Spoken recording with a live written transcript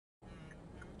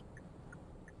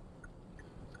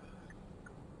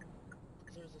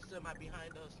semi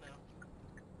behind us now.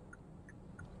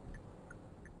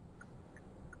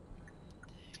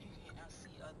 Dang, I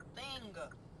see a thing.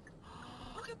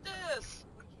 Look at this.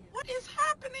 What is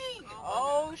happening?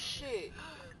 Oh shit.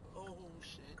 Oh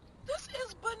shit. This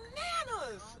is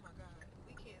bananas. Oh my god.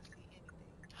 We can't see anything.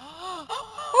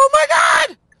 Oh my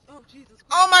god. Oh Jesus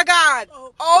Christ. Oh my god.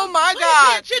 Oh my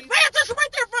god. Chick, pay attention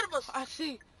right there in front of us. I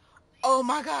see. Oh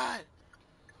my god.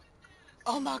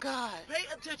 Oh my god. Pay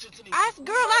attention to me.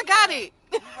 Girl, I got it.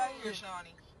 You right here,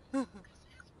 Shawnee. Oh,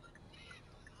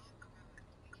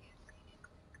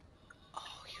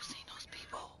 you seen those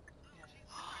people?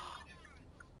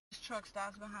 This truck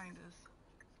stops behind us.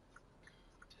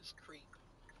 Just creep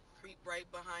right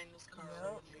behind this car. Yep.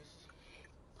 Oh, Jesus.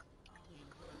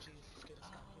 Oh, Jesus, get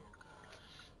us out of here.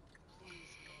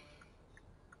 Please, God.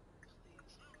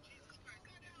 Please.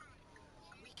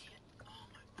 We can't. Oh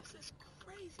my, this is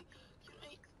crazy. You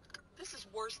ain't. This is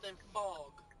worse than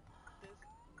fog.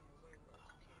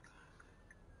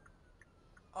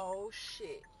 Oh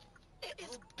shit. It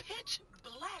is pitch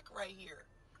black right here.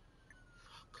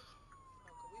 Okay,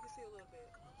 we can see a little bit.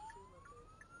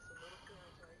 It's a little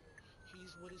clearance right here.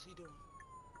 What is he doing?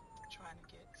 Trying to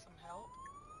get some help.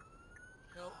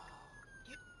 Help?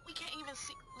 We can't even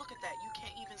see. Look at that. You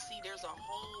can't even see. There's a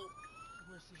whole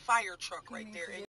fire truck right there.